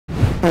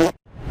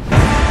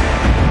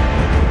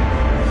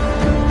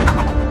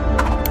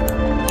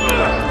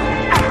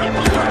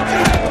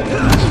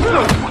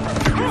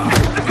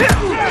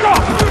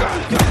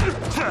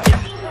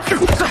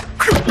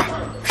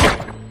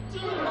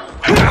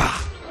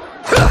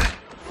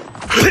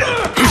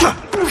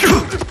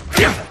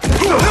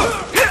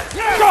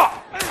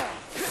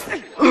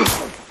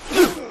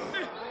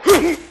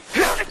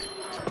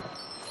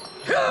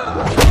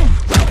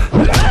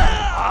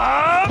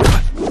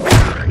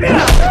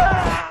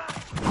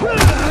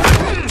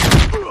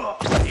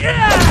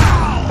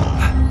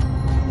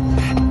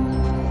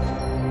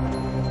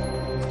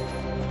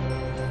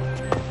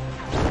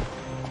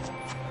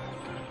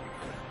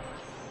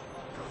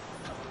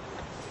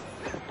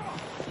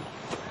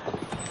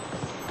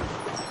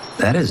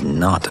That is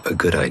not a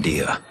good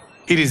idea.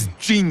 It is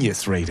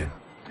genius, Raiden.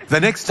 The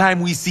next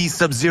time we see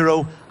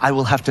Sub-Zero, I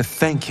will have to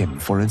thank him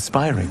for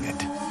inspiring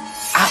it.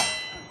 Ow!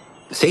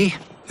 See?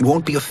 It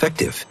won't be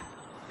effective.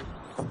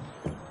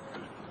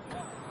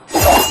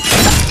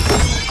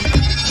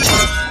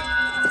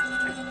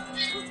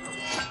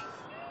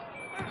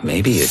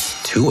 Maybe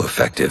it's too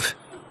effective.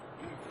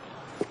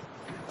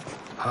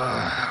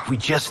 We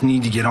just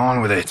need to get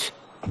on with it.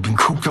 We've been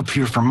cooped up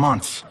here for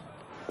months.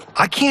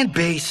 I can't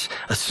base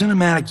a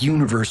cinematic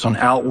universe on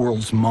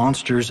Outworld's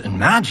monsters and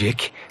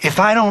magic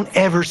if I don't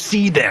ever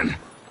see them.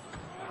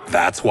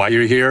 That's why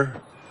you're here?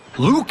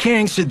 Liu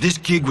Kang said this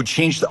gig would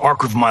change the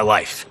arc of my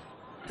life.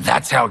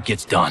 That's how it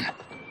gets done.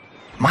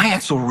 My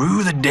ex will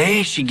rue the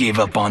day she gave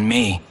up on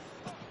me.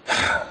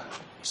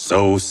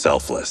 So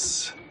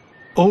selfless.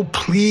 Oh,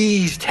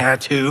 please,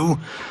 Tattoo.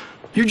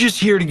 You're just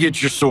here to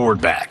get your sword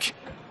back.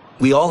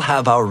 We all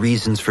have our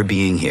reasons for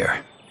being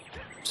here.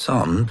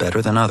 Some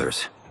better than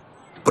others.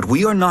 But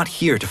we are not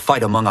here to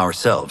fight among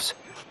ourselves.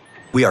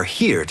 We are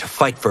here to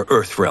fight for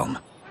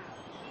Earthrealm.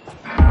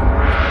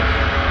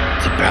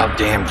 It's about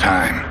damn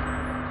time.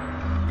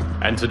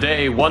 And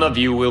today, one of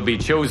you will be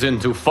chosen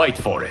to fight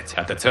for it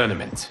at the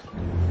tournament.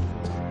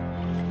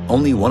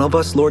 Only one of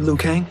us, Lord Liu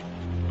Kang?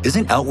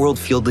 Isn't Outworld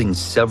fielding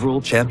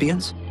several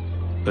champions?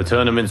 The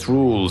tournament's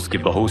rules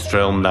give the host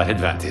realm that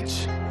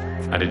advantage.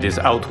 And it is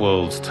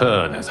Outworld's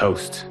turn as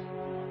host.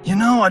 You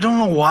know, I don't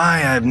know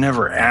why I've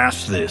never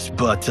asked this,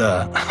 but,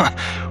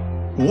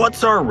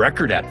 what's our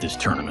record at this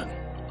tournament?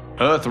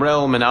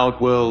 Earthrealm and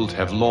Outworld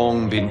have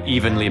long been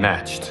evenly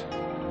matched.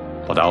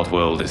 But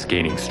Outworld is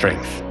gaining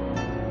strength.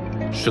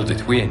 Should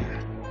it win,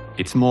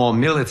 its more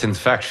militant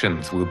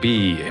factions will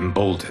be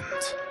emboldened.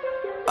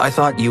 I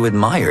thought you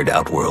admired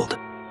Outworld.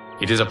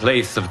 It is a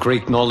place of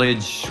great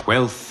knowledge,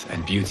 wealth,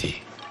 and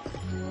beauty.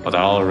 But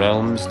our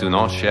realms do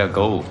not share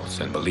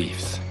goals and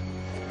beliefs.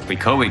 We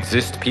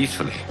coexist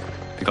peacefully,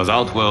 because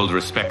Outworld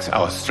respects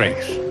our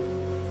strength.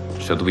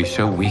 Should we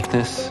show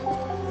weakness,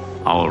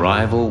 our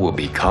rival will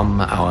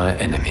become our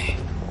enemy.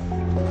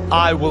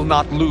 I will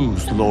not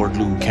lose, Lord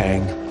Liu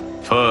Kang.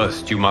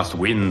 First, you must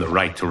win the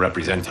right to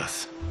represent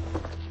us.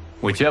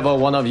 Whichever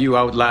one of you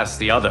outlasts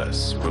the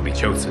others will be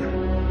chosen.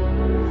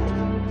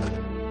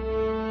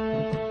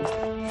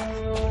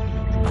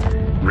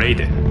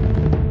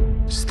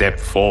 Raiden, step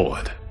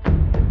forward.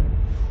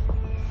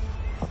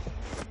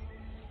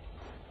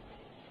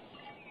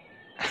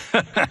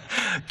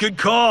 Good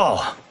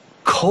call.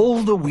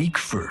 Call the weak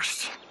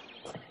first.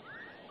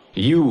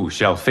 You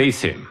shall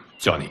face him,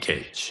 Johnny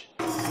Cage.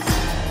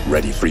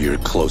 Ready for your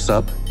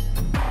close-up?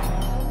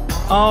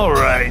 All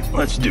right,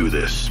 let's do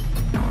this.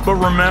 But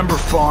remember,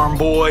 farm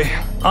boy,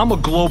 I'm a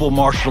global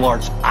martial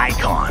arts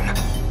icon.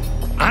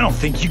 I don't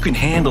think you can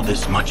handle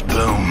this much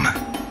boom.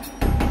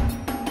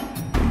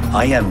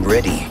 I am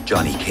ready,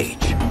 Johnny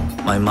Cage.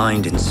 My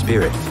mind and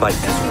spirit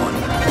fight as one.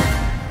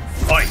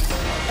 Fight!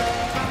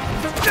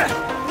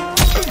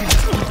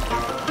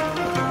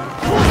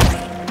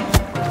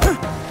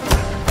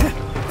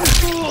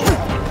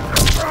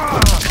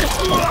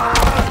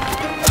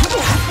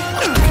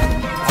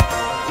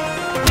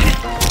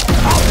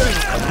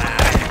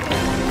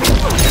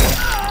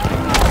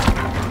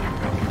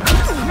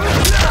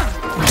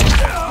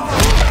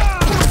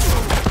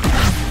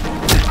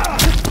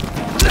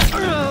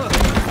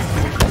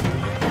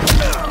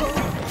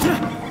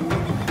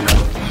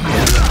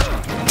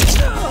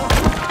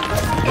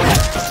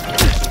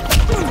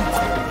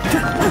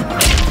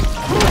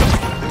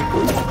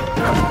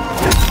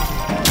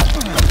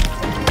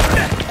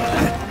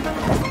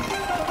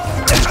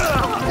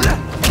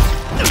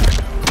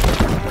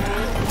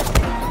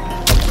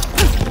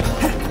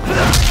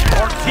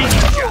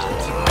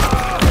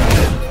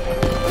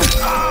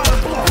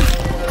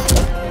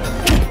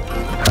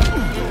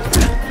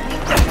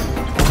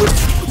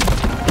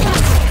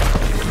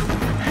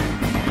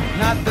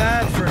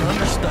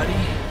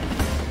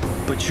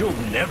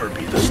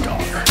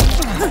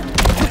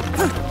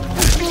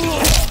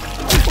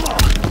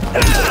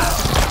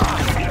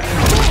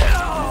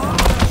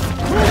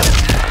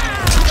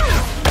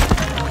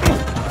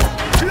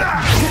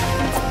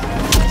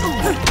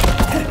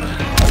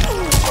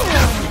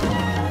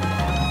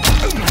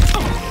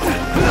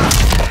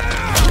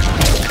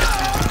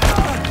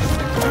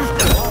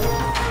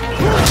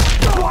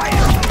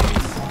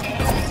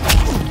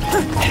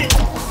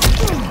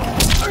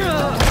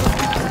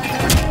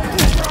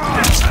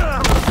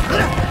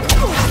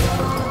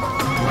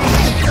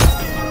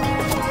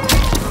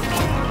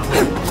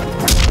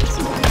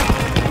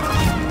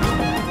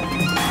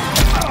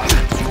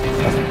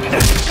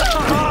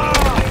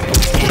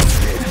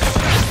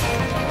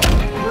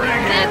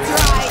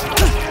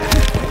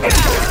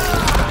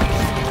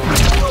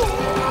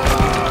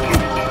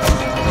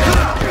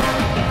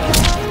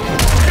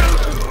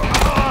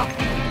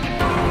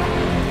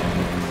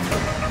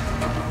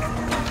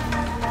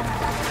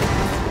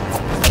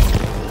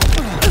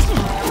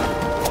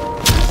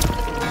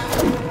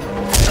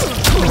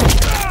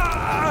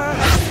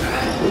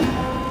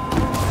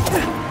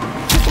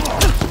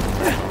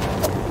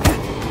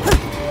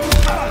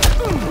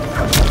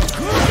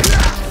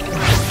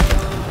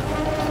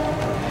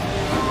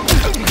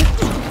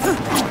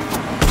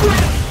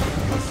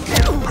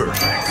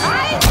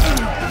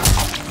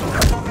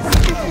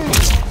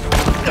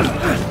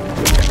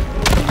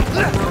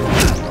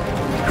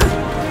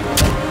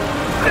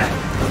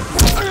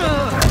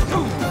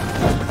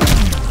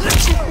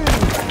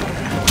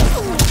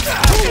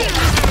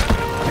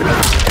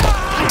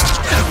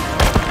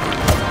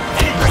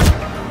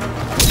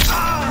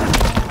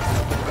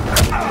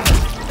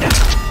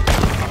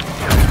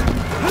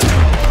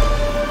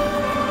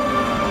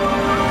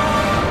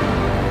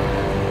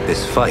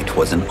 fight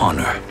was an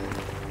honor.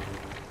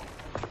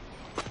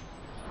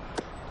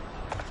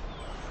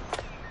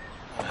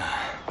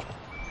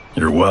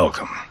 You're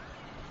welcome.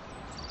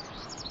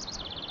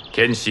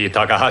 Kenshi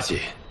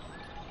Takahashi,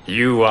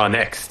 you are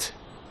next.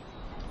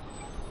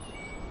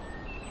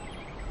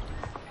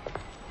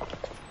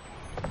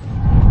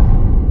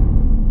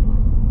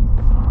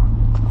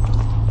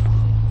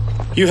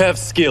 You have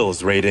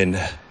skills, Raiden,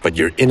 but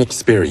you're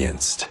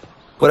inexperienced.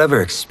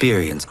 Whatever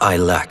experience I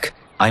lack,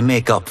 I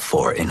make up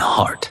for in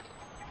heart.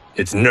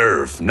 It's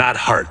nerve, not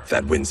heart,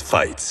 that wins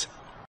fights.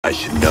 I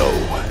should know.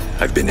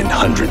 I've been in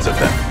hundreds of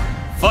them.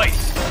 Fight!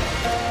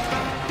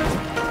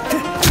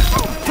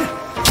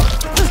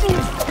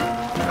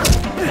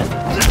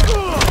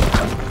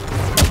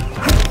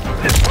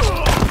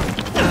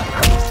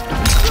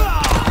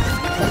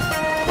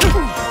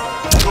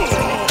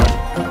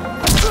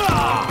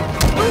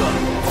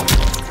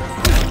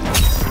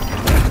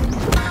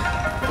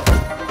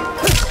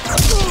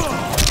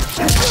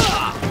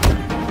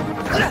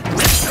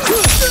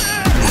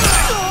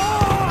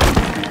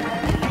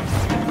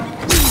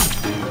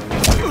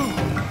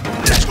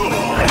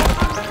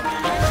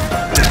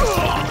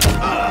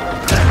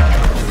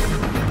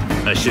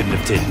 I shouldn't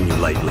have taken you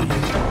lightly.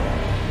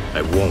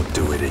 I won't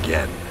do it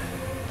again.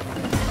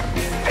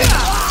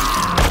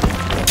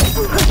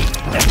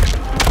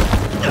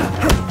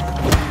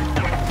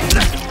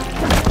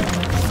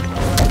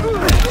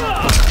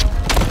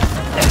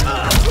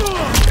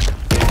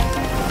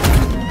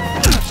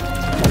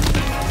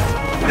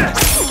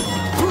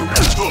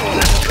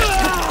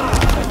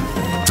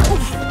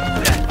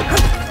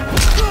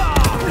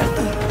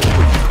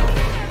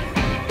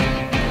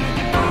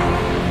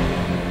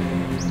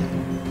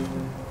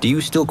 Do you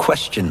still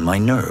question my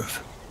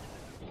nerve?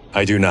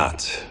 I do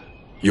not.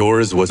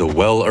 Yours was a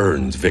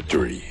well-earned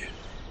victory.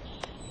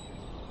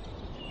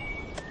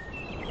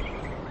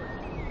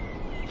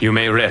 You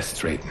may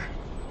rest, Raiden.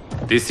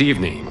 This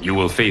evening, you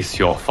will face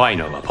your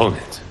final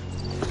opponent.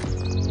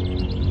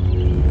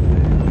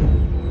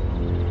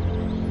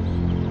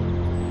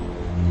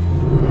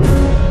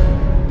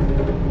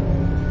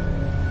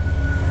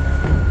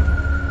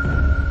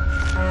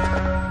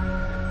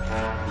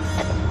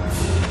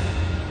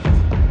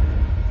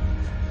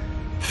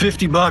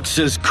 $50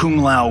 says Kung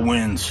Lao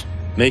wins.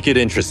 Make it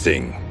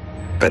interesting.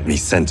 Bet me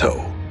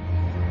cento.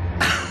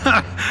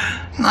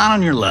 Not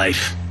on your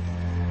life.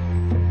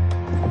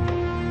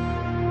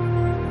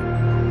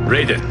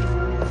 Raiden,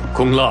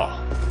 Kung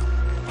Lao.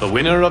 The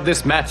winner of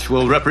this match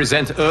will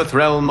represent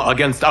Earthrealm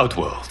against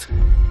Outworld.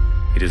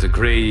 It is a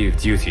grave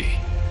duty,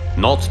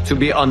 not to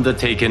be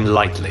undertaken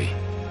lightly.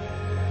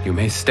 You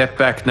may step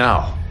back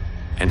now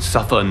and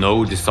suffer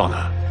no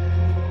dishonor.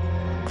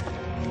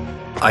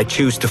 I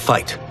choose to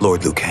fight,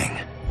 Lord Liu Kang.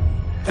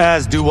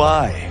 As do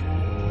I.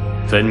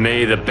 Then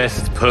may the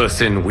best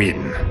person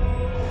win.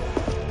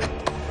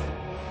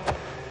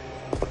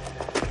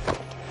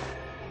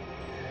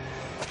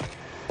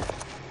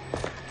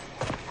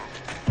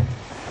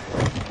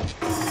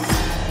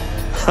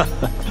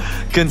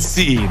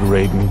 Concede,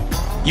 Raiden.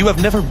 You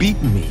have never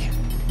beaten me.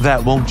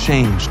 That won't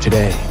change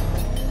today.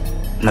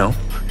 No.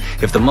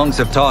 If the monks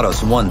have taught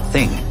us one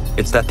thing,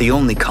 it's that the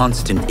only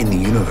constant in the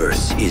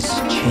universe is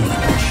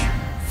change.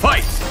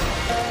 Fight!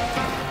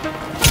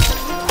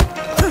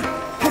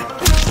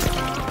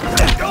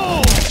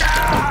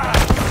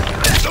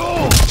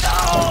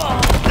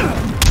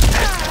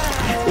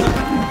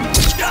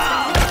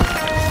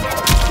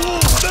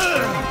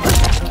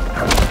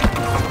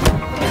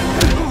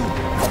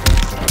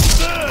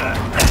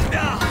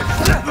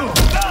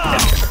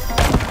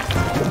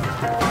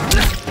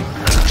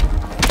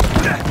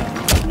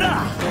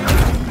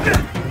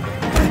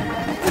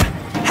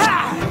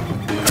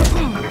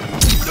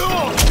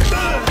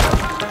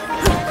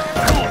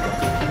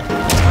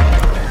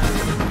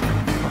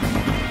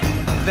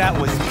 That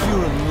was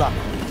pure luck.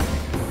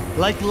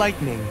 Like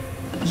lightning,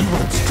 you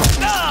won't strike.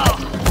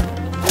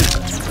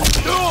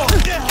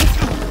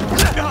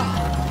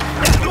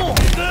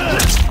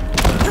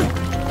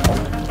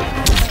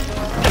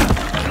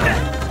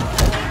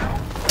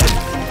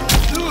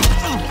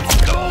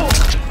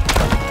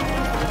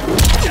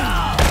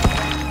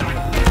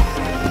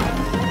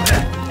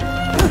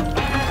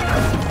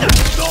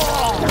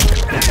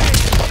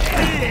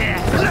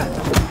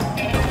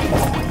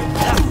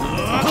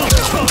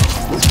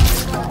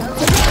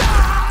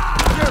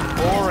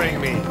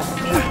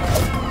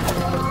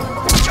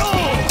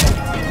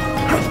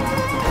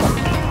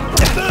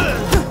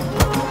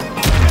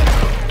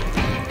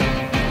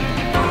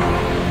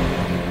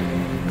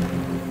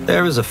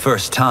 There is a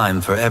first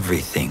time for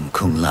everything,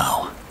 Kung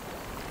Lao.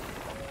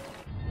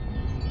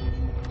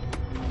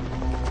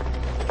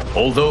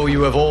 Although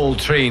you have all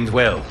trained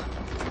well,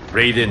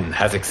 Raiden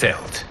has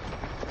excelled.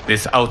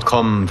 This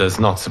outcome does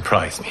not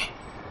surprise me.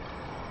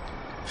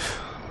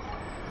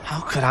 How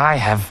could I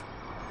have...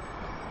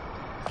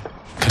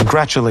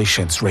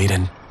 Congratulations,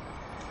 Raiden.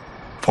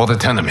 For the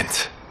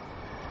tournament,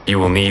 you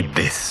will need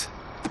this.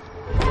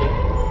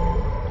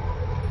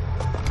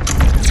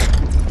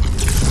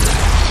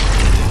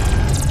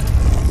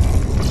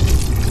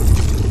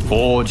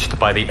 forged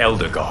by the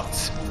Elder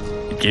Gods.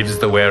 It gives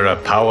the wearer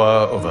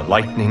power over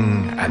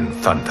lightning and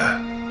thunder.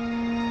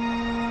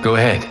 Go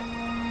ahead.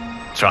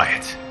 Try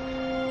it.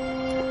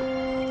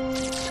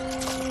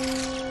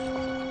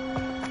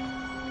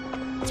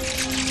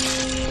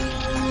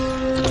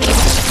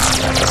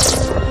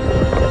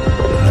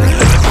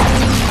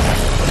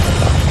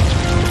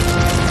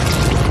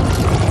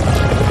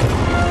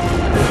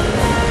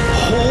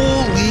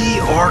 Holy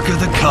Ark of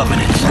the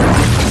Covenant.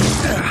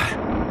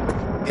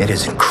 It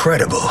is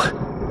incredible.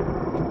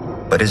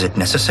 But is it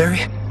necessary?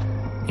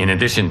 In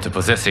addition to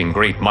possessing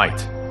great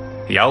might,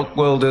 the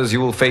Outworlders you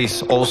will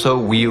face also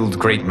wield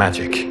great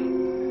magic.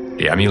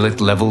 The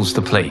amulet levels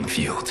the playing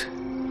field.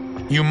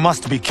 You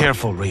must be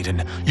careful,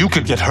 Raiden. You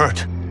could get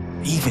hurt.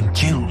 Even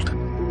killed.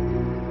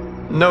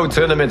 No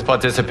tournament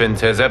participant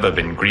has ever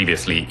been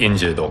grievously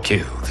injured or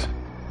killed.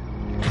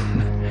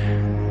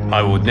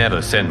 I would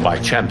never send my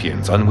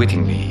champions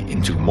unwittingly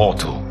into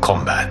mortal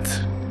combat.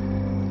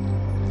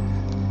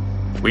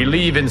 We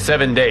leave in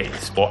 7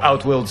 days for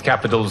Outworld's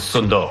capital,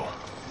 Sundo.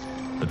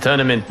 The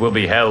tournament will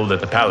be held at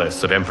the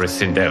palace of Empress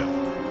Sindel.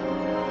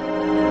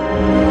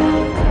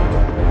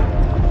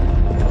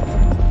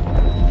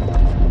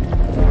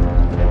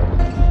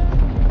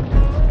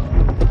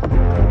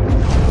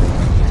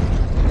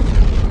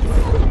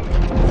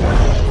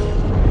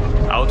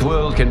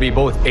 Outworld can be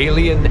both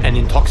alien and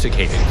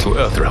intoxicating to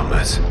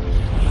Earthrealmers.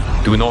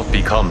 Do not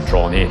become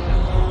drawn in.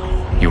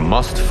 You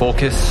must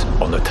focus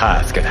on the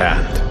task at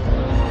hand.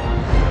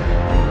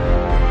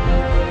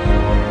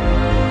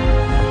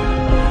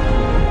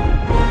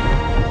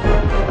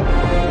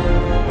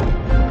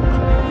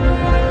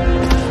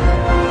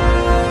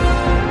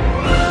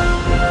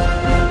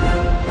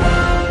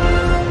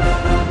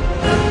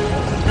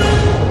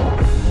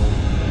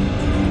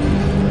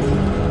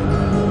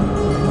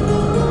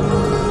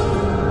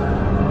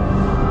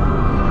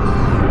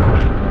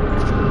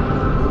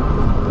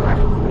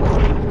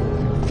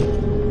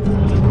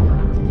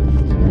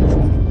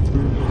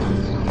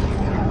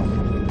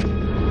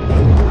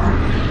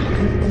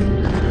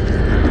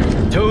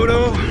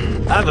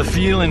 I have a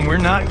feeling we're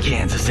not in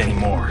Kansas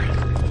anymore.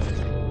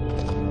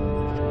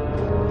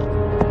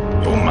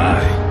 Oh my.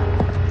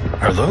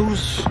 Are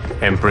those?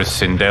 Empress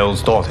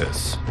Sindel's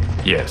daughters.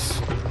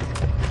 Yes.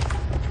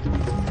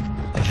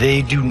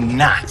 They do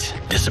not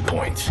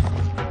disappoint.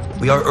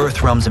 We are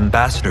Earthrealm's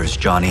ambassadors,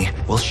 Johnny.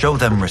 We'll show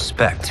them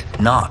respect,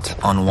 not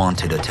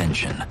unwanted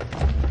attention.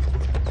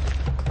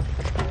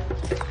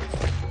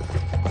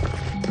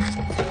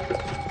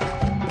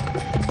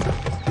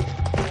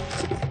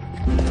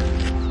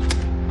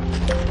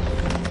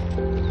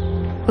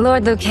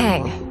 Lord Liu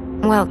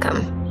Kang,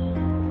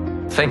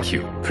 welcome. Thank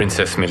you,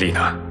 Princess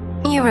Melina.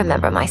 You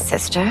remember my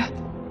sister?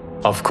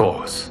 Of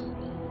course.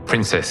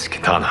 Princess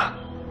Kitana.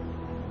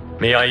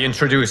 May I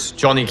introduce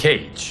Johnny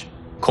Cage,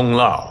 Kung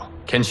Lao,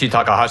 Kenshi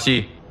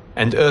Takahashi,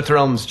 and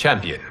Earthrealm's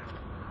champion,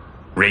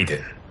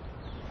 Raiden.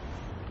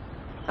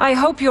 I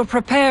hope you're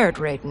prepared,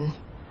 Raiden.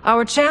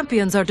 Our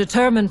champions are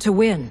determined to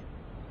win.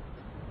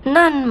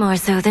 None more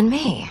so than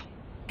me.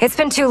 It's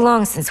been too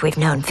long since we've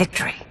known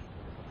victory.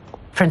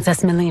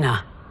 Princess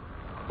Melina,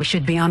 we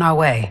should be on our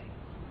way.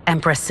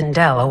 Empress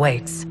Sindel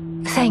awaits.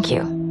 Thank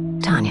you,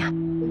 Tanya.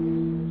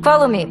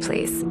 Follow me,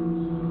 please.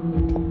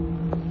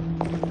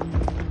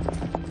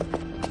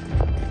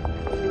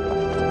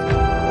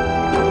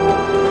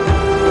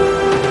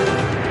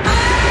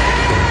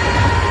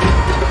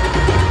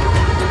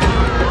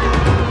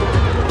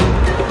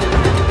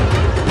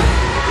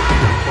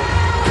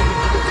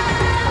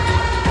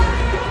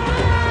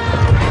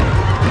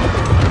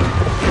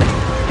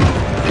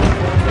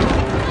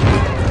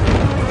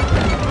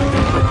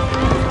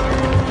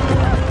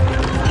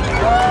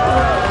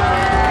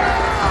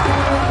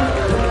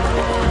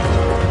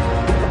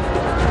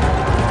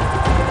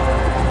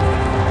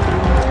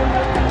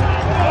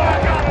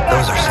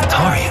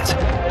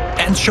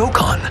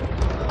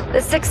 Shokan. The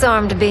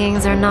six-armed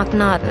beings are not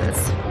Nodens.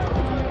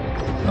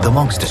 The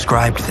monks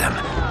described them,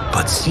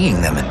 but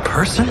seeing them in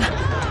person?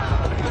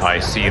 I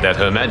see that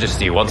Her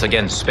Majesty once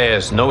again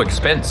spares no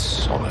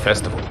expense on the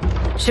festival.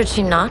 Should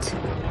she not?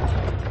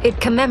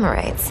 It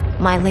commemorates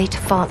my late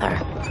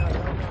father.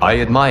 I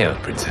admire,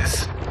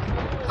 Princess.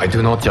 I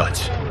do not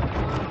judge.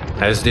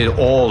 As did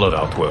all of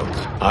Outworld,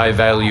 I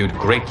valued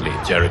greatly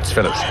Jared's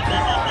fellowship.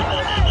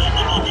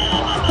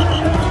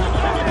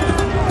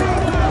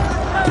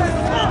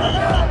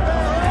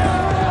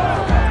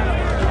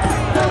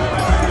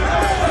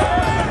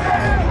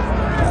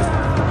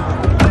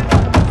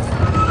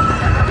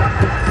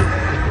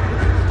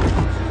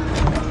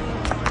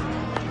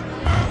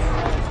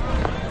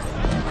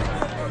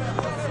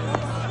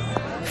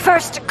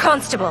 First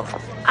Constable,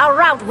 our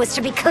route was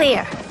to be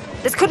clear.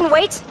 This couldn't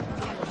wait?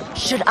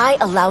 Should I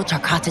allow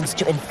Tarkatans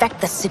to infect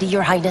the city,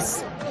 Your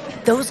Highness?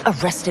 Those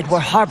arrested were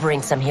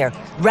harboring some here,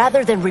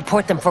 rather than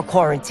report them for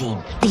quarantine.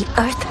 The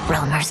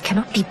Earthrealmers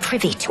cannot be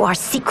privy to our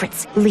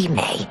secrets, Li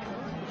Mei.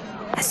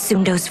 As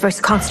Sundo's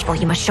first constable,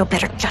 you must show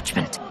better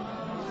judgment.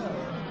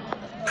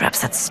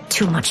 Perhaps that's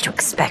too much to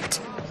expect.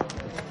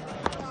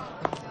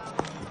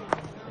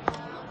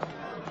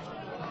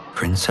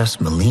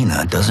 Princess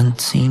Melina doesn't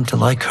seem to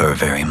like her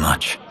very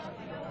much.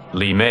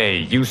 Li Mei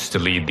used to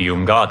lead the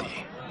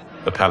Umgadi,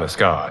 the palace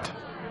guard.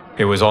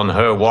 It was on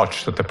her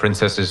watch that the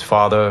princess's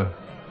father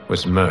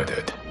was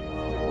murdered.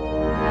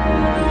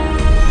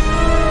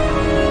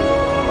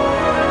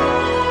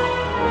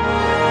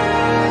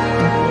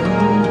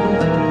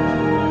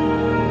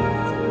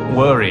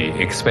 Worry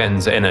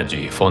expends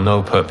energy for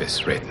no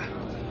purpose, Raiden.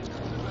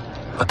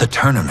 But the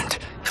tournament,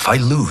 if I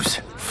lose...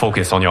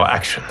 Focus on your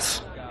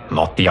actions,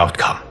 not the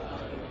outcome.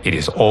 It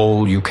is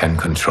all you can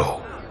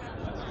control.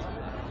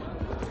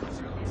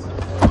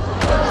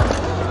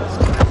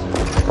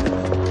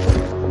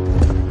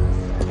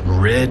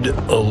 Red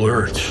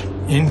alert.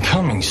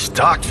 Incoming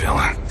stock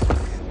villain.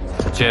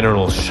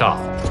 General Shao.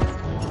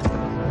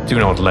 Do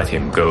not let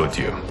him goad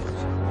you.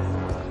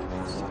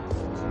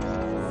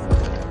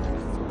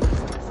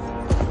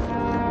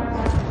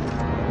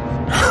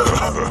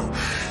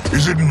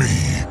 Is it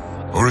me?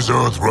 Or is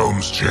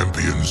Earthrealm's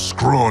champion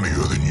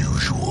scrawnier than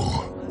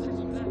usual?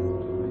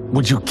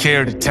 Would you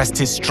care to test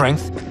his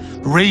strength?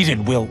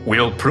 Raiden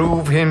will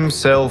prove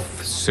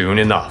himself soon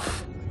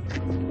enough.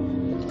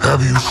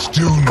 Have you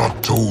still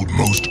not told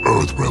most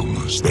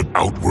Earthrealmers that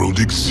Outworld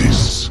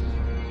exists?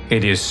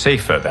 It is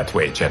safer that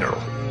way,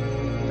 General.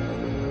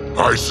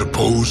 I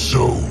suppose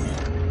so.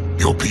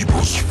 Your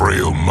people's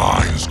frail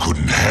minds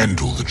couldn't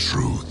handle the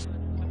truth.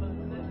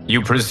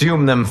 You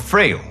presume them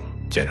frail,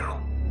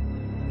 General.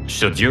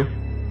 Should you,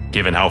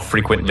 given how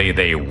frequently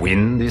they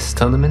win this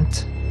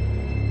tournament?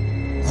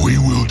 We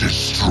will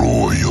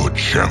destroy your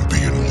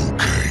champion, Liu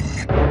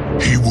Kang.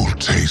 He will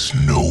taste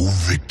no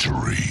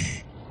victory.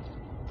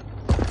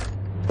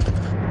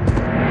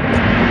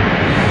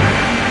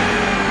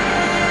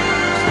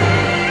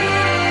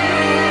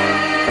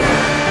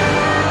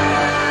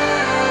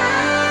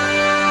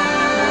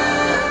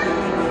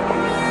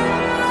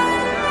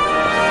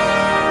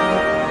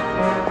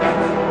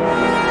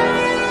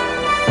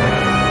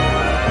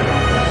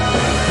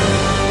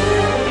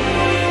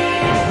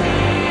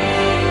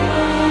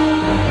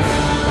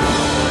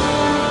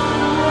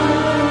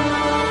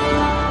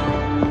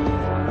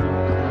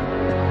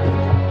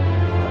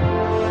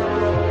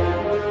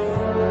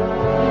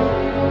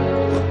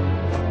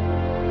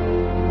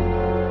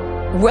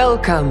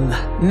 Welcome,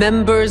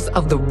 members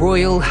of the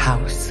Royal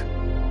House.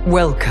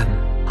 Welcome,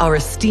 our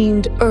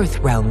esteemed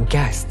Earthrealm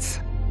guests.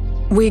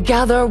 We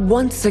gather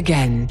once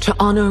again to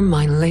honor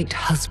my late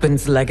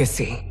husband's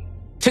legacy,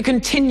 to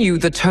continue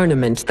the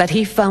tournament that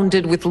he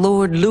founded with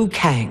Lord Liu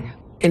Kang,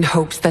 in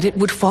hopes that it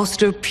would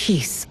foster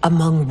peace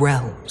among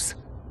realms.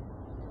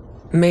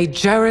 May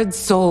Jared's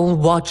soul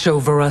watch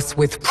over us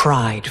with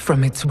pride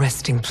from its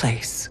resting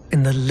place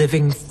in the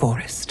living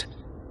forest.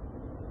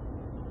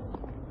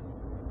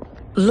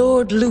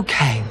 Lord Liu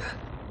Kang.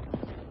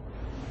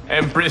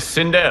 Empress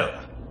Sindel,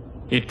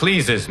 it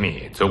pleases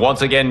me to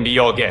once again be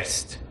your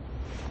guest.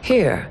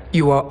 Here,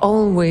 you are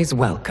always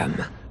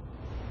welcome.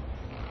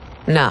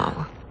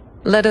 Now,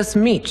 let us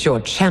meet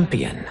your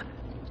champion.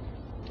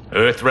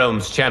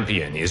 Earthrealm's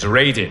champion is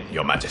Raiden,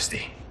 Your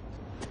Majesty.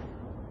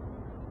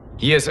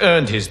 He has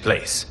earned his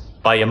place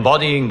by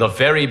embodying the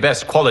very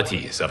best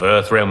qualities of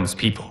Earthrealm's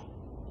people.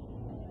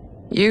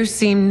 You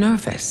seem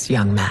nervous,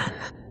 young man.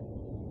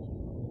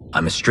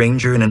 I'm a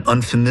stranger in an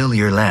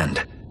unfamiliar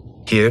land,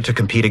 here to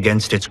compete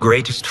against its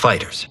greatest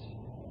fighters.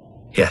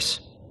 Yes,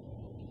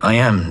 I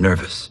am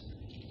nervous.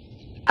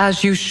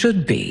 As you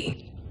should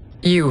be.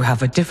 You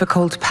have a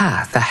difficult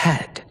path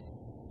ahead.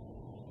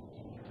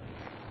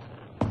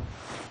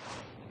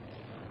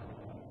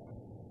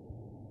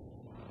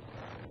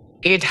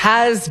 It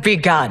has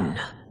begun.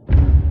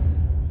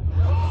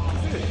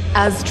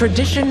 As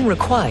tradition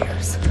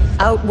requires,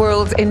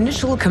 Outworld's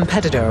initial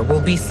competitor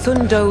will be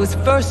Sundo's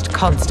first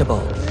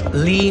constable,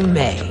 Li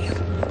Mei.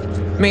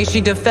 May she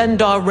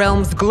defend our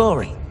realm's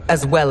glory,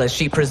 as well as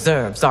she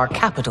preserves our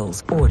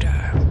capital's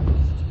order.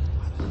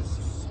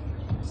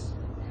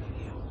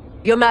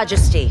 Your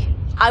Majesty,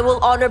 I will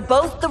honor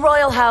both the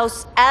Royal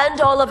House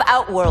and all of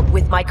Outworld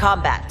with my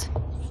combat.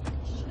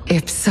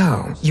 If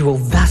so, you will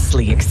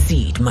vastly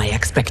exceed my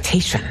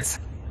expectations.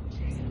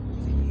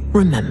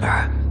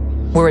 Remember,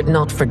 were it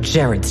not for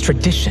Jared's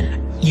tradition,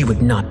 you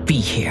would not be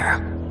here.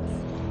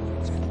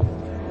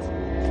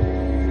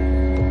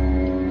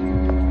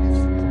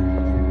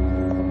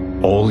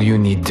 All you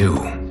need do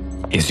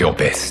is your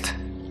best.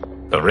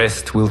 The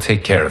rest will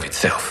take care of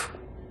itself.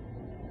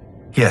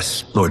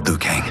 Yes, Lord Liu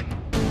Kang.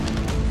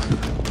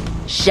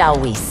 Shall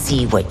we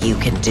see what you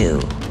can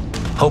do?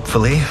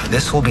 Hopefully,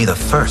 this will be the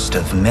first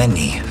of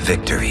many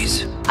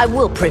victories. I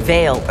will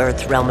prevail,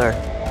 Earthrealmer.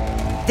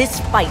 This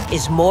fight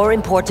is more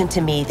important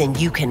to me than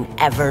you can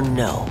ever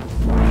know.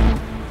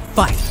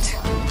 Fight!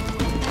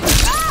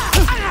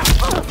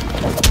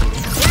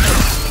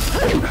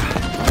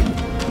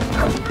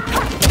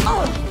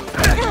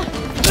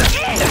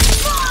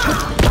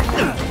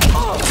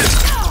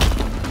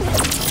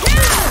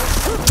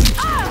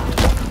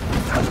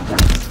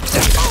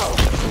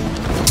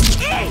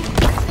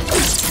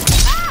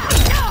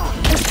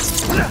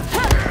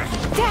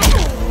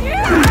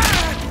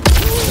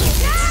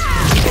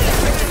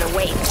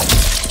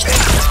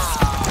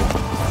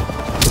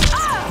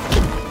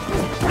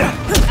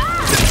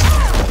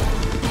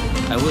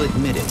 I will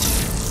admit it.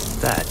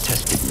 That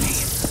tested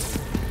me.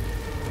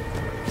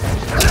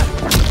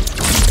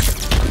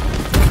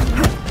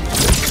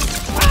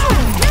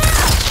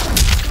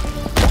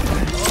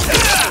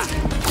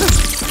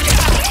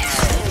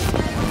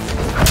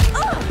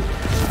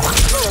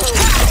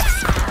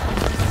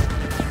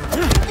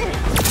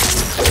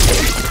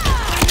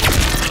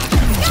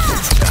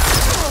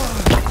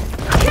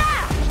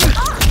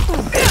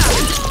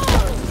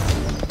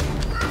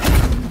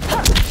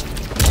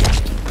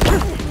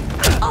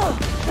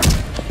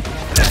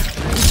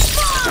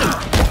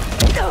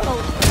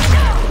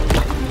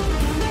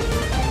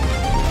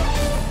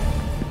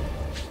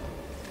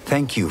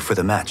 Thank you for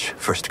the match,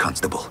 First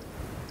Constable.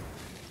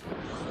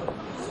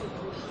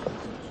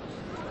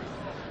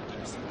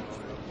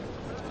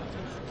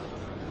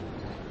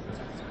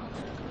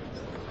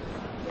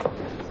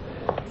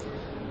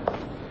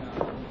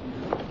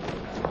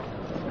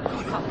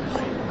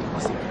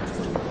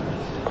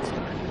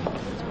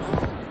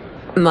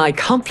 My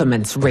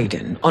compliments,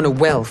 Raiden, on a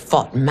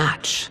well-fought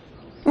match.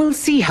 We'll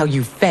see how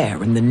you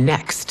fare in the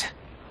next.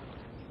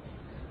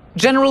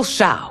 General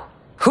Shao,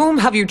 whom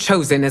have you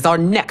chosen as our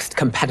next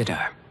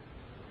competitor?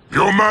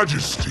 Your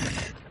Majesty,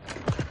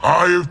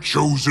 I have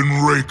chosen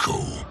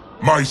Reiko,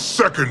 my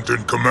second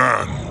in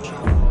command.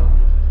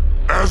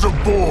 As a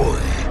boy,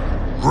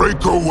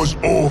 Reiko was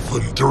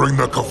orphaned during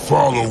the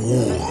Kafala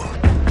War.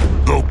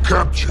 Though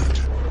captured,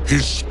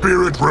 his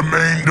spirit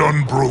remained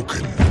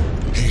unbroken.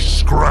 He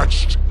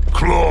scratched,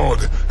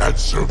 clawed, and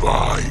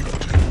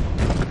survived.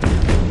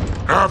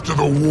 After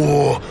the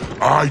war,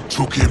 I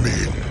took him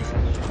in.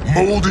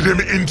 Molded him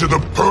into the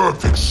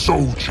perfect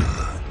soldier.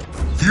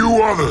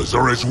 Few others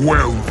are as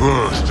well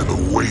versed in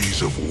the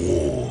ways of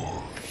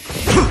war.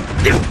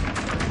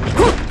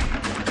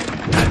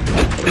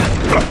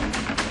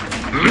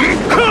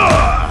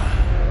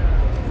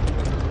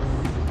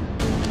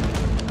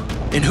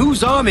 In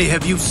whose army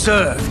have you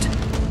served?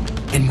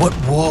 In what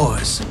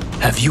wars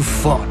have you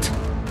fought?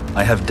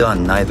 I have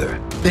done neither.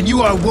 Then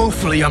you are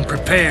woefully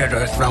unprepared,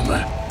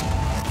 Earthrealmer.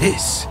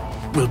 This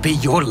will be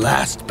your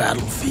last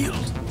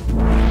battlefield.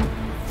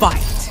 Fight!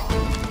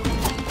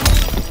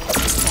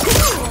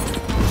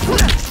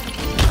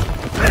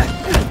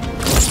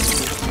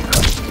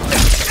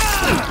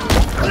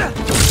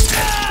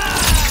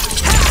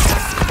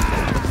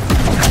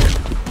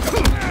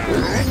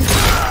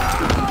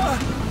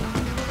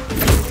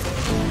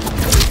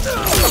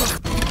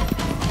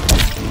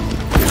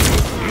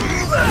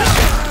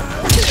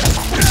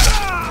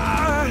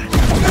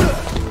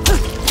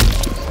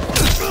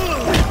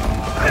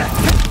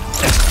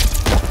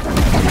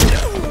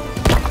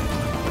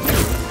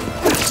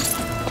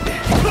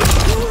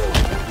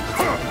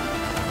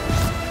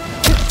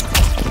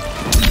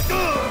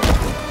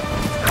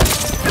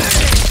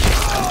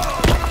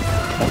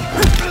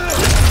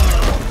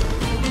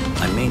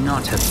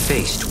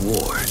 Faced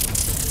war,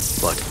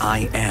 but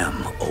I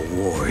am a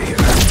warrior.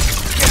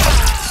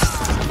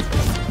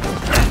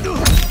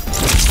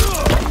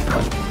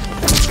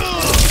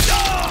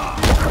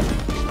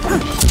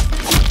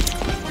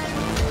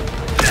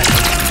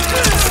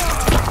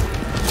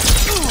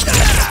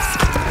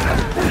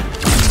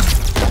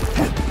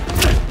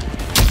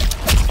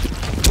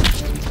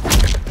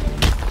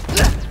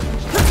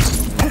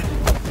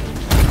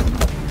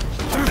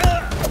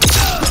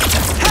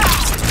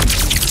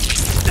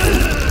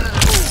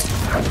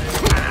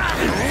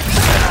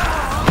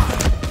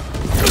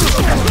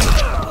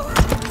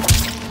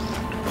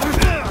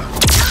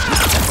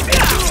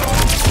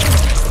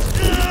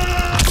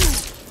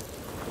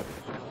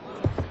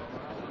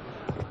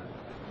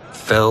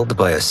 Felled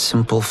by a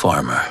simple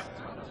farmer.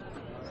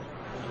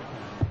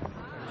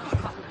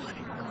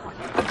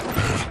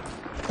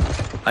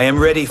 I am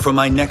ready for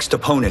my next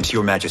opponent,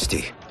 Your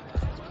Majesty.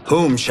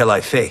 Whom shall I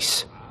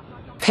face?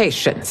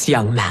 Patience,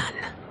 young man.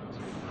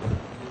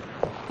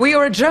 We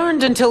are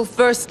adjourned until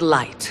first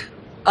light.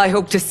 I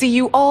hope to see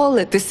you all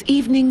at this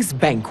evening's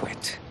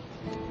banquet.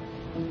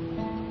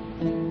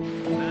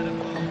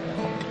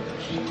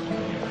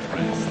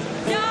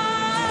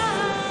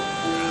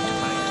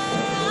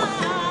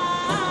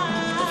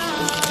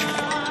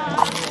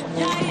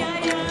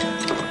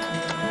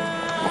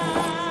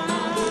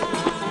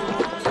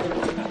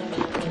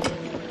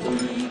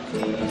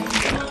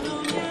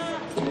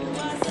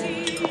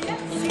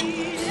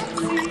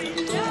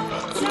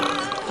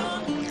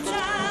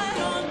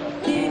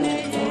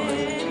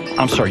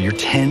 I'm sorry, you're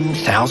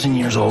 10,000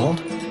 years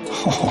old?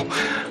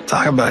 Oh,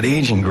 talk about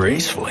aging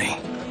gracefully.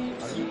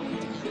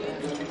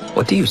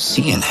 What do you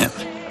see in him?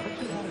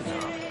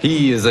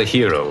 He is a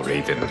hero,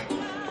 Raiden,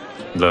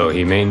 though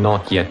he may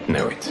not yet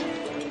know it.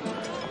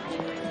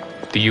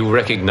 Do you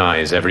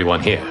recognize everyone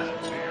here?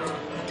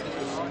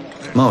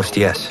 Most,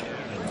 yes.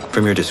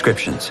 From your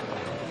descriptions.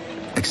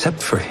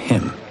 Except for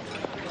him.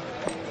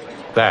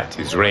 That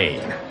is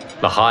Rain,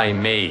 the High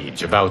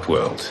Mage of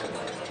Outworld.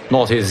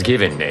 Not his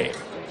given name,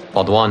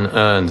 but one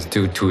earned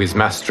due to his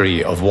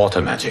mastery of water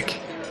magic.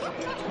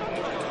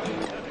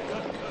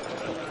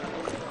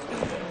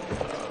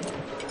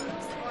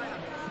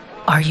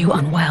 Are you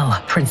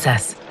unwell,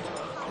 Princess?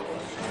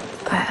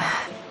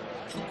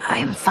 I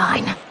am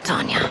fine,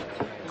 Tanya.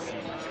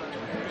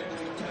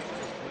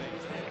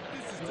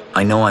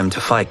 I know I'm to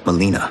fight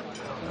Melina,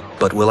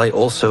 but will I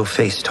also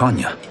face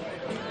Tanya?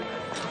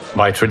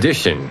 By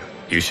tradition,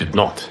 you should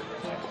not.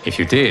 If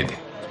you did,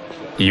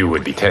 you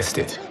would be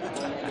tested.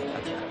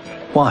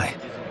 Why?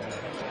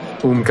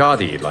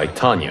 Umgadi, like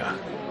Tanya,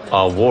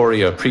 are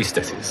warrior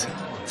priestesses,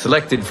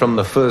 selected from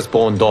the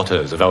firstborn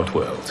daughters of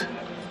Outworld.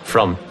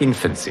 From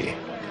infancy,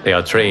 they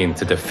are trained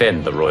to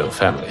defend the royal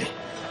family.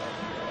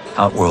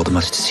 Outworld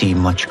must see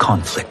much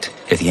conflict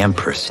if the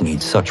Empress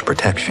needs such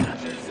protection.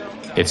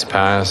 Its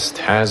past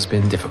has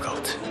been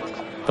difficult,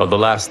 though the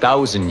last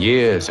 1,000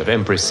 years of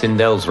Empress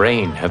Sindel's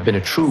reign have been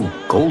a true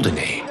golden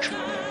age.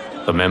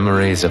 The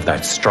memories of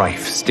that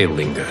strife still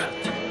linger.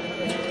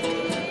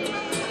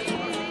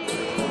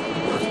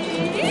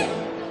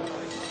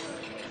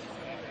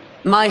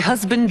 My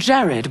husband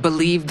Jared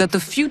believed that the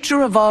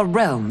future of our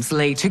realms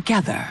lay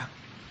together.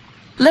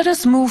 Let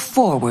us move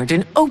forward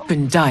in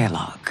open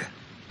dialogue,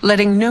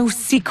 letting no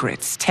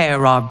secrets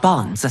tear our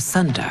bonds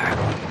asunder.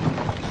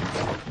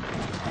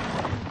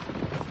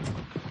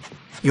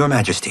 Your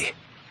Majesty,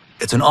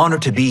 it's an honor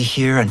to be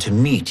here and to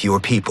meet your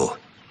people.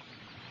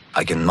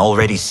 I can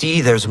already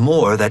see there's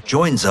more that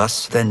joins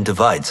us than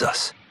divides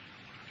us.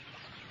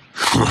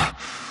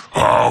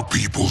 Our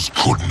peoples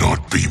could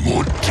not be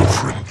more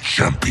different,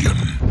 champion.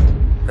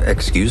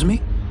 Excuse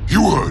me?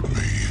 You heard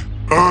me.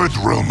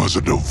 Earthrealmers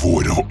are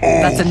devoid of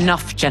all... That's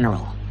enough,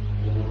 General.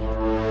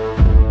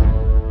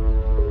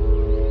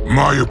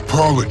 My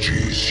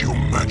apologies, Your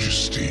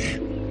Majesty.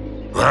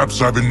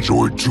 Perhaps I've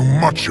enjoyed too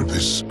much of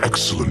this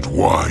excellent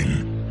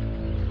wine.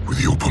 With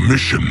your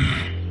permission...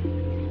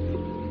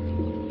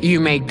 You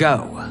may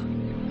go.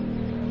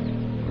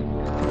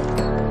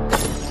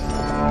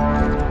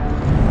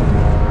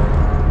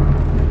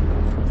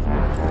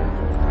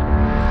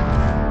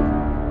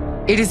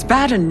 It is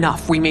bad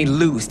enough we may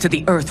lose to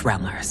the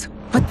Earthrealmers,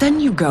 but then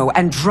you go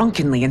and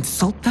drunkenly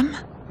insult them?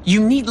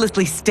 You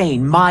needlessly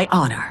stain my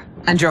honor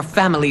and your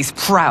family's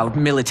proud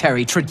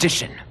military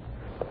tradition.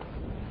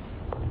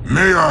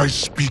 May I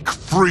speak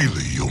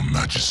freely, Your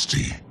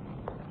Majesty?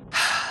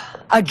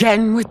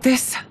 Again with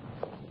this?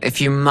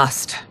 If you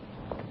must.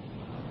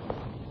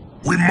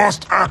 We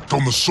must act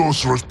on the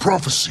Sorcerer's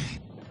prophecy.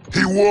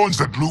 He warns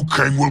that Liu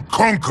Kang will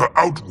conquer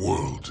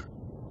Outworld.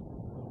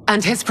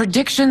 And his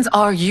predictions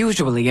are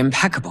usually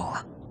impeccable.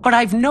 But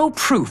I've no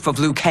proof of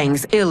Liu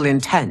Kang's ill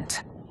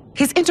intent.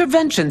 His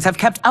interventions have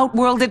kept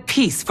Outworld at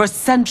peace for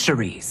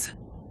centuries.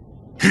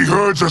 He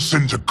herds us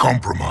into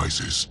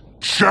compromises,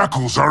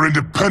 shackles our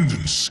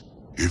independence.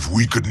 If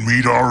we could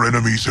meet our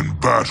enemies in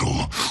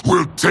battle,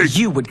 we'll take—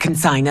 You would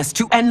consign us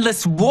to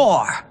endless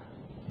war!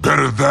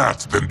 Better that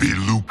than be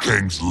Liu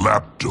Kang's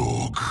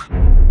lapdog.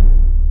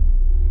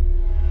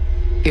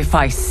 If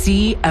I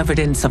see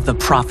evidence of the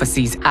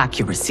prophecy's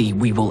accuracy,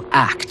 we will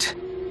act.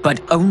 But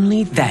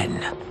only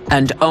then,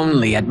 and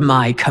only at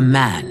my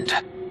command.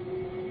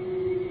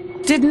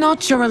 Did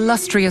not your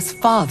illustrious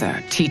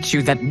father teach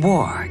you that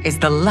war is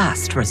the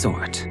last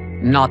resort,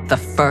 not the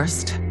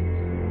first?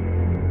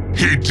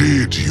 He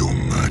did, Your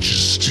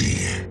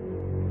Majesty.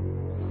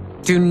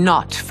 Do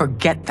not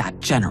forget that,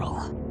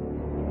 General.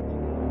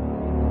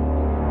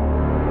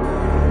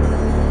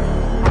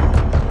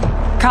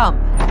 Come.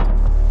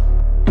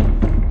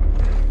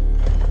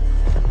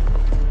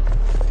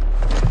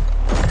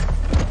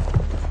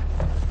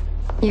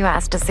 You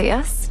asked to see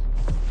us?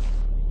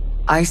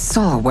 I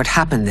saw what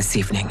happened this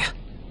evening.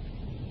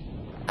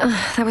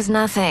 There was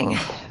nothing.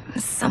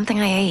 Something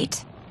I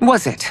ate.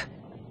 Was it?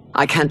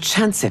 I can't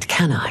chance it,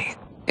 can I?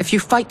 If you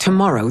fight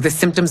tomorrow, the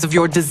symptoms of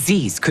your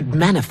disease could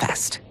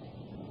manifest.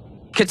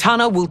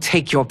 Kitana will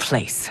take your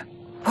place.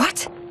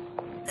 What?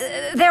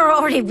 There are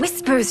already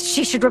whispers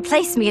she should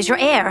replace me as your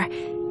heir.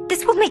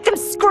 This will make them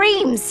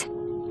screams!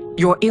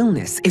 Your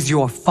illness is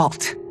your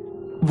fault.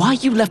 Why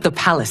you left the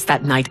palace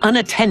that night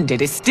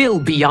unattended is still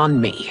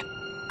beyond me.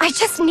 I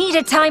just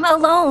needed time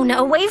alone,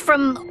 away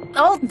from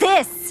all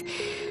this.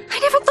 I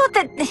never thought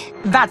that...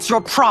 That's your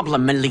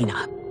problem,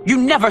 Melina. You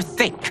never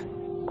think.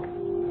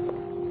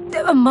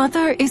 A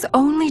mother is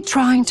only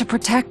trying to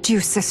protect you,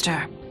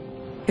 sister.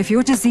 If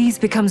your disease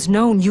becomes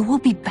known, you will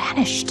be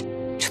banished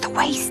to the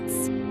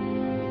wastes.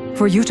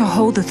 For you to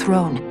hold the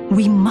throne,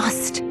 we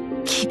must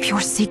keep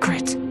your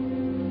secret.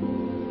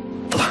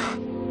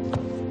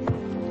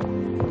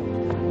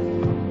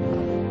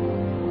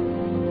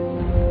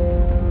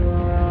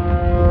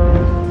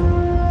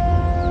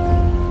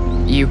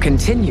 You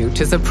continue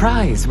to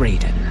surprise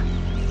Raiden.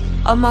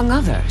 Among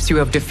others, you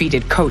have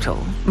defeated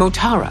Kotal,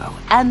 Motaro,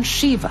 and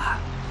Shiva.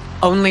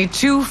 Only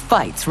 2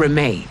 fights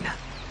remain.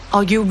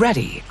 Are you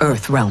ready,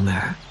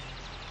 Earthrealmer?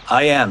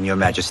 I am, Your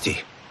Majesty.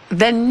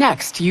 Then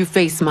next, you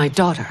face my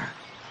daughter,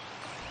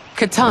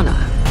 Kitana.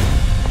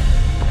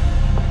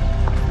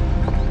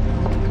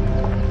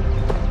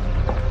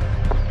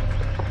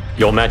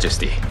 Your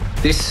Majesty,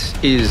 this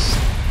is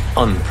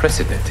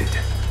unprecedented.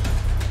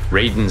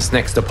 Raiden's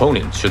next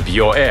opponent should be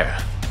your heir.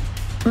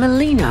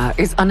 Melina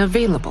is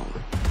unavailable.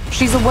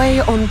 She's away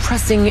on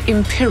pressing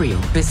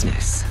Imperial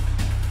business.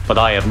 but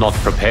I have not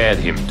prepared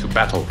him to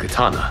battle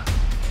Kitana.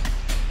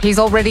 He's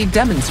already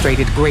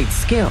demonstrated great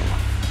skill.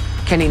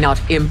 Can he not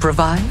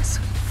improvise?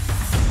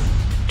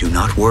 Do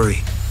not worry.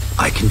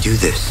 I can do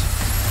this.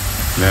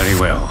 Very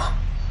well.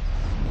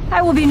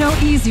 I will be no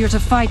easier to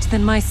fight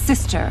than my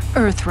sister,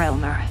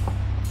 Earthrealmer.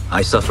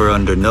 I suffer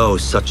under no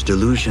such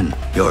delusion,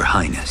 Your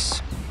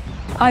Highness.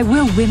 I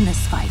will win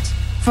this fight.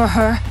 For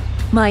her,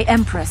 my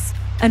Empress,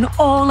 and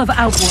all of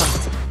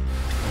Outworld.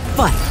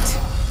 Fight!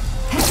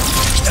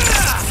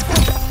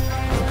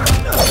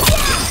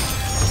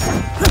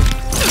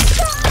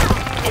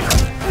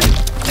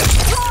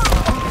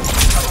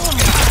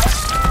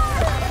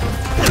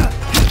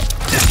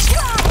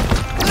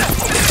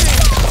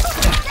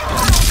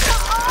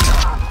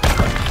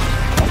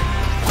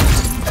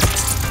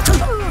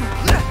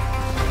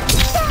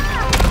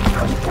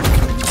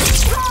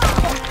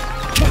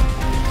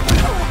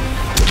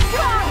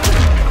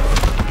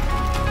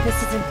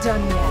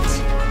 Done yet.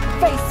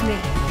 Face me.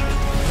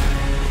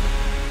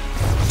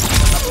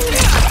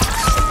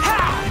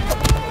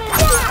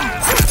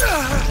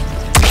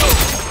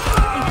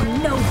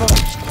 Ignoble.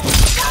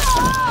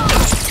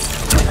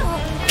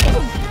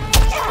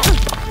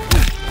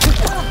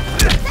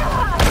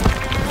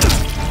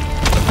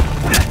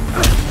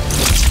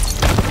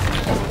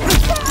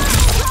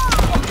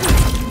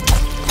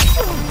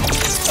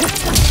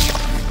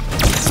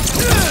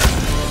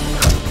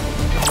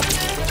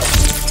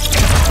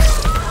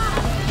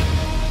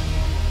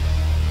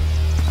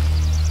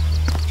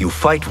 You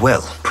fight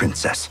well,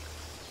 Princess.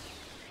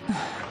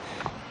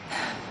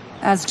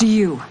 As do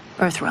you,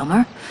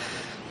 Earthrealmer.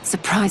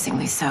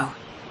 Surprisingly so.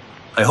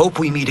 I hope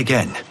we meet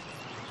again.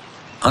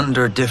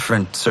 Under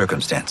different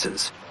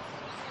circumstances.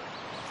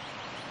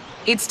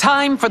 It's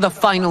time for the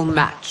final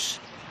match.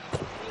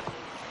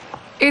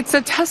 It's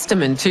a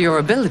testament to your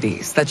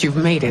abilities that you've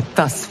made it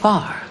thus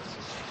far.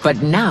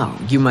 But now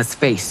you must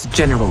face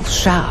General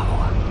Shao.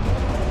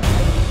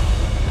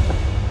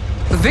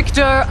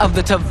 Victor of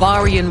the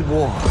Tavarian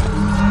War.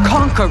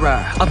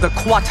 Conqueror of the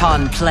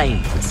Quatan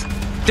Plains.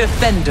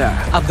 Defender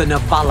of the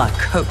Navala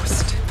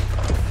Coast.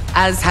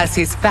 As has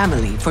his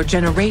family for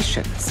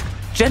generations,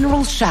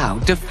 General Shao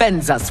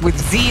defends us with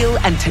zeal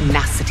and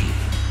tenacity.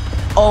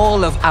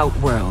 All of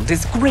Outworld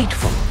is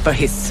grateful for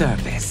his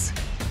service.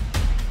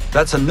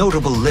 That's a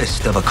notable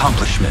list of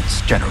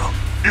accomplishments, General.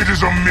 It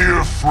is a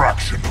mere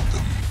fraction of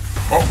them.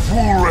 A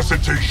full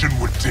recitation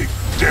would take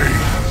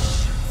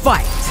days.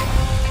 Fight!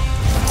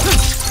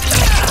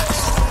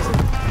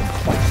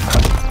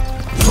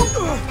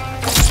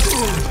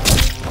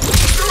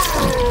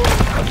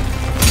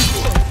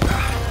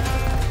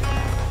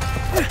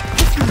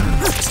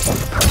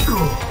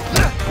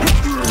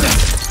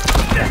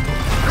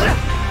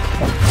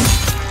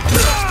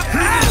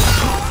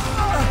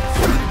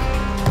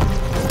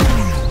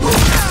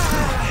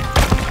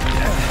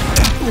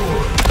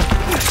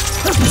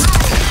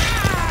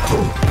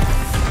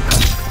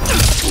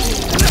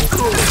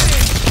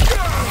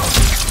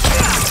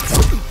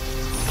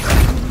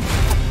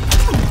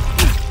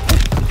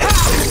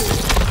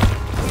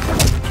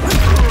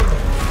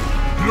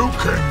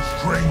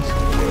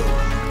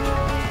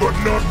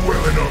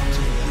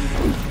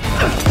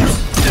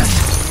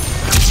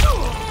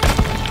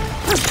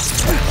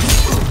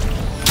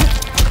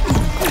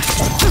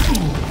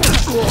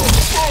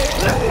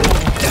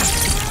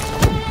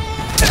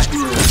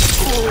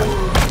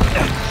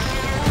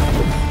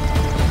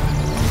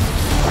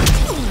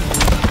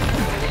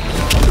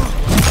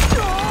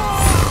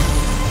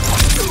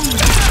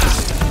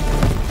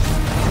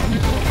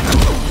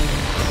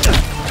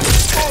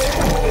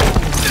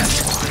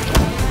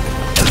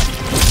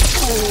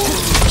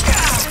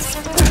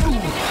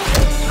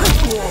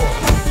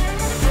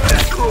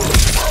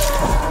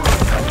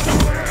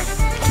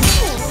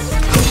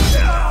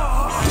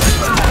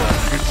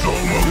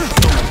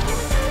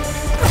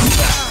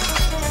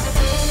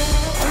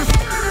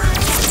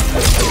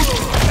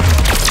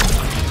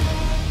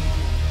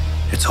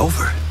 It's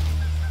over.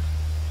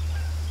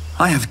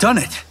 I have done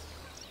it.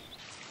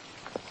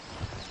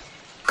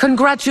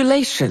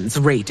 Congratulations,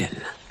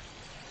 Raiden.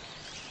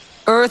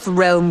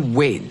 Earthrealm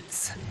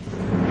wins.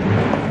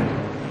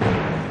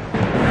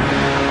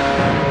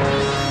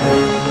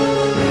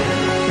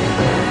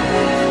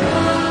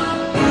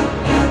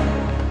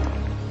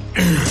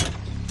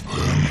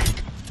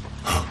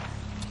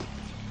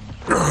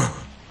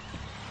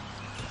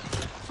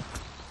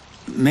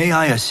 May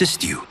I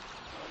assist you?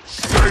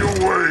 Stay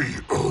away,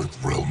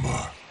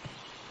 Earthrealmer.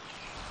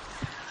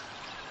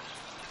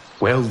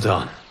 Well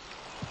done.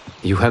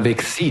 You have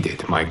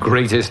exceeded my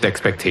greatest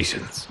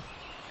expectations.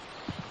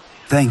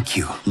 Thank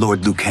you,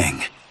 Lord Liu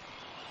Kang.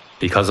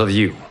 Because of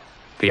you,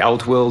 the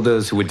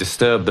Outworlders who would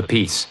disturb the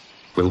peace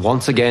will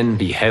once again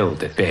be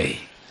held at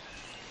bay.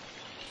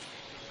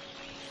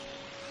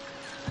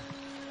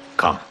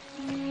 Come,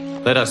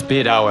 let us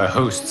bid our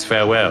hosts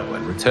farewell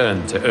and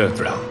return to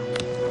Earthrealm.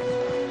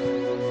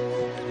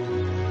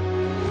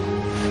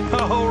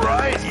 All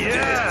right,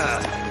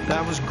 yeah!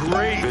 That was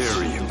great!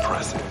 Very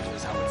impressive.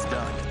 That's how it's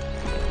done.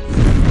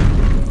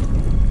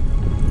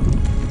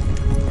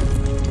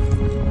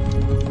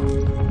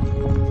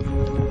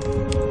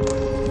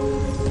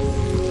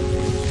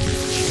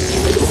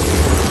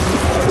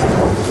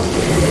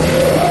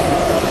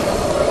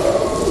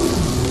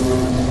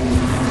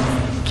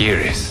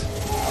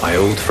 my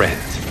old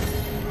friend.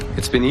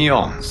 It's been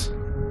eons.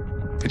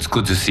 It's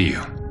good to see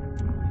you.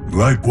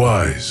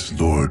 Likewise,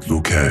 Lord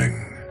Liu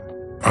Kang.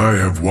 I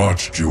have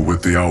watched you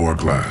with the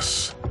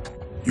Hourglass.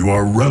 You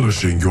are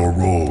relishing your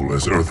role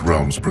as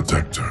Earthrealm's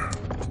protector.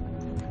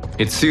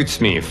 It suits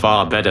me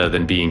far better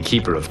than being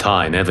Keeper of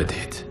Time ever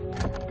did.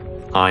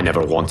 I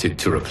never wanted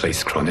to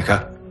replace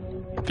Chronica.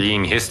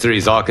 Being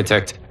history's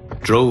architect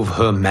drove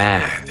her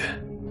mad.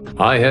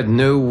 I had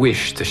no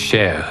wish to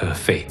share her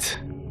fate.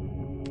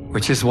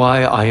 Which is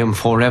why I am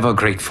forever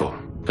grateful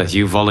that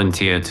you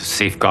volunteered to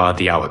safeguard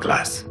the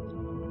Hourglass.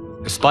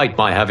 Despite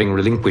my having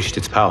relinquished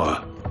its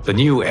power, the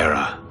new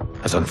era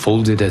has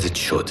unfolded as it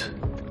should.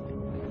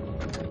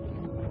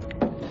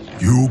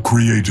 You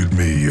created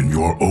me in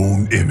your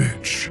own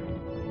image.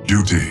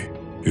 Duty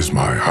is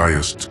my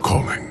highest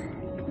calling.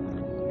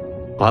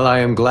 While I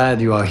am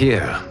glad you are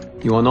here,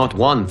 you are not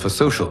one for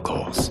social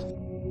calls.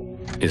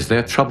 Is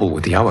there trouble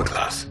with the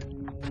Hourglass?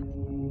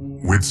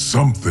 With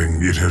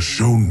something it has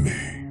shown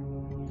me.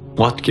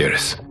 What,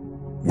 Geras?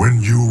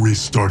 When you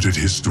restarted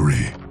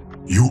history,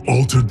 you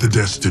altered the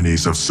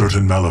destinies of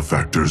certain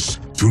malefactors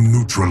to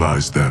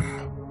neutralize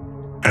them.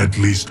 At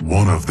least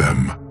one of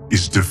them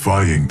is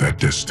defying that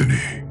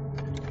destiny.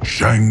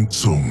 Shang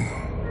Tsung.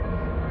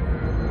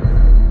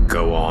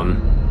 Go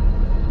on.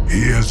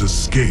 He has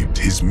escaped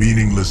his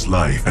meaningless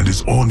life and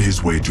is on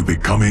his way to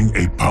becoming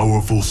a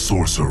powerful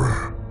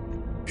sorcerer.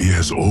 He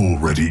has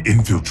already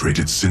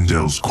infiltrated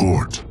Sindel's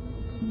court.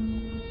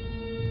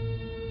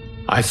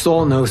 I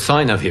saw no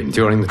sign of him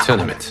during the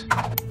tournament.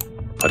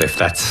 But if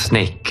that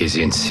snake is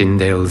in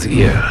Sindel's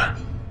ear...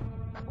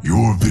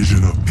 Your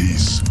vision of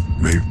peace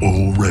may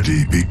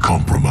already be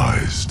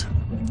compromised.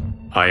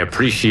 I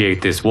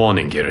appreciate this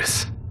warning,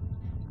 Geras.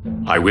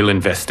 I will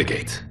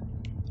investigate.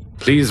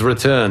 Please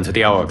return to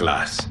the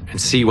Hourglass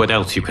and see what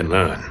else you can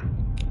learn.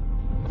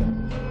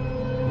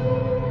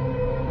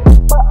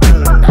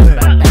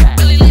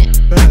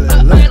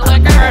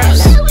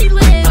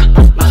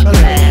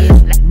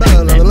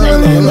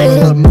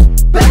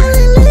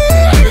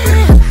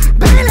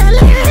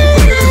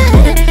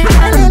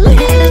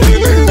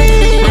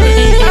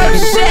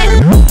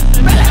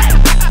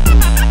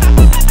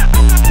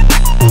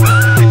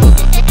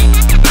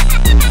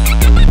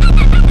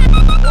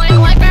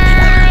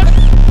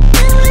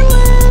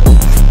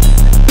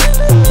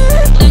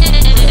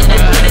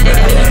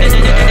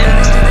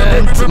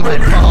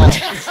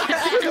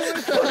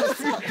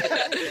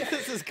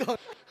 This is going.